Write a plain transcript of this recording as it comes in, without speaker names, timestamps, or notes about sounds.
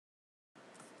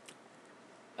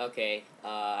Okay,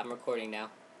 I'm recording now.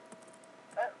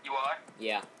 You are?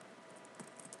 Yeah.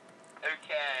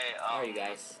 Okay, How are you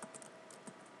guys?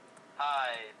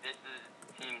 Hi, this is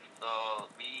Team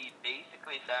Soul. We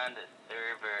basically found a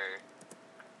server,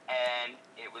 and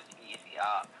it was easy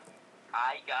up.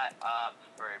 I got up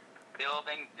for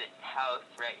building this house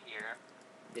right here.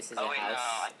 This is oh a wait, house.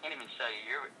 no, I can't even show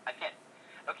you. I can't.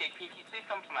 Okay, can you please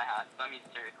come to my house? Let me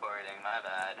start recording. My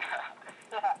bad.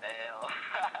 Fail.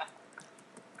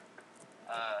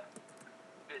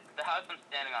 The house I'm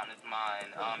standing on is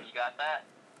mine. You got that?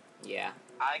 Yeah.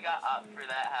 I got up for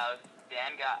that house.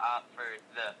 Dan got up for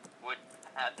the wood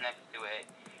house next to it,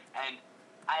 and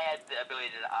I had the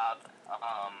ability to up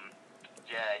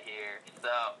Jed here.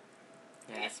 So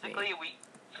basically,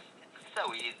 it's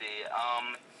so easy.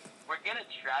 We're gonna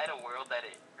try to world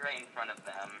edit right in front of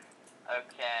them.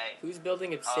 Okay. Who's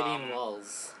building obsidian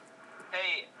walls?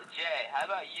 Hey, Jay, how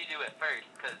about you do it first?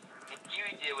 Because if you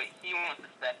do it, he won't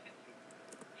suspect it.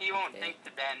 He won't think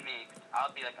to ban me.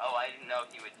 I'll be like, oh, I didn't know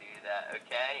he would do that,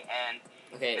 okay? And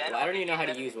okay, well, I don't even know how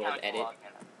to use world edit.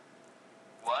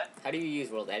 What? How do you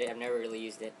use world edit? I've never really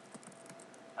used it.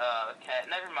 Okay,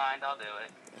 never mind, I'll do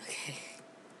it. Okay.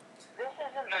 This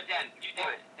isn't... No, Dan, you do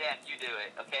it. Dan, you do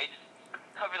it, okay? Just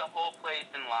cover the whole place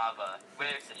in lava.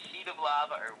 Whether it's a sheet of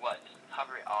lava or what, just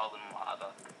cover it all in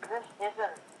lava. This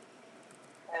isn't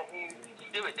a huge...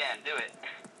 Just do it, Dan, do it.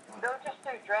 Don't just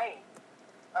do drain.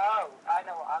 Oh, I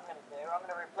know what I'm going to do. I'm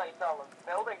going to replace all the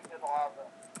buildings with lava.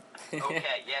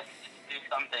 Okay, yes, just do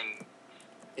something.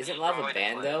 Isn't lava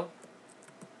banned, though?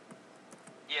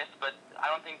 Yes, but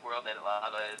I don't think world edit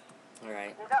lava is.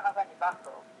 Alright. They don't have any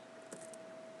backgrounds.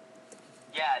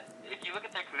 Yeah, if you look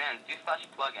at their commands, do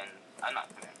 /plugins.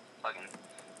 Not commands, plugins.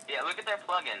 Yeah, look at their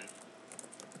plugins.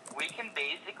 We can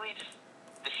basically just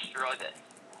destroy this.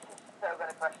 This is still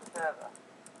going to crash the server.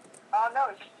 Oh no,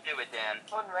 it's Just do it, Dan.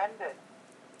 unrendered.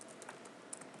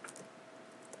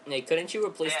 Hey, couldn't you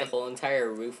replace the whole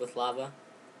entire roof with lava?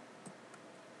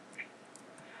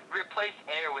 Replace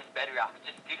air with bedrock.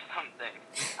 Just do something.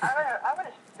 I'm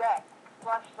gonna stack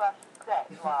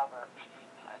 /stack lava.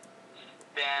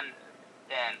 Dan,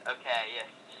 okay, yes,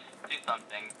 just do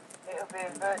something. It'll be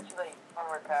virtually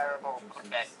unrepairable.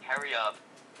 Okay, hurry up.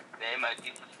 They might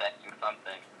be suspecting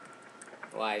something.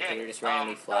 Why? Because you're just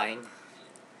randomly flying?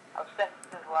 I've set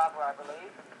it as lava, I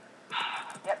believe.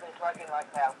 Yep, it's lagging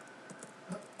like hell.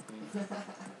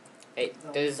 Hey,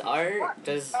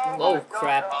 oh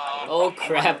crap. Oh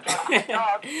crap.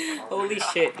 Holy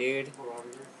shit, dude.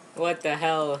 What the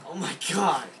hell? Oh my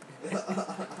god.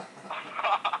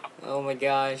 Oh my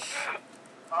gosh.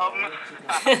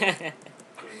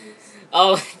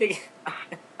 Oh,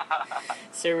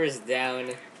 server's down.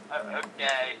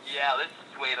 Okay, yeah, let's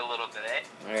just wait a little bit.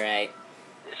 Alright.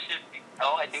 This should be,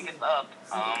 I think it's up.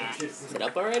 Is it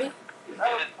up already? It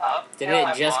is up. Didn't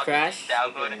it just crash?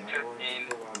 Download it 13.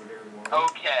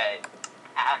 Okay.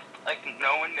 Act like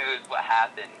no one knows what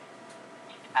happened.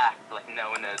 Act like no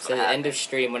one knows what happened. So the end of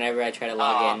stream whenever I try to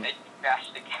log in. It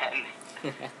crashed again.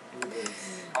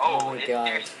 Oh my it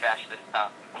gosh. did crash this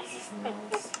time.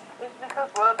 It's because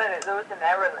there was an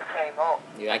error that came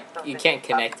up. You can't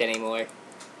connect anymore.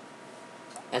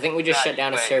 I think we just shut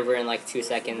down a server in like 2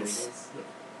 seconds.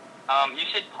 You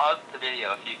should pause the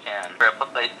video if you can. Or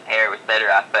replace air with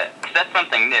bedrock, but cause that's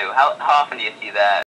something new. How often do you see that?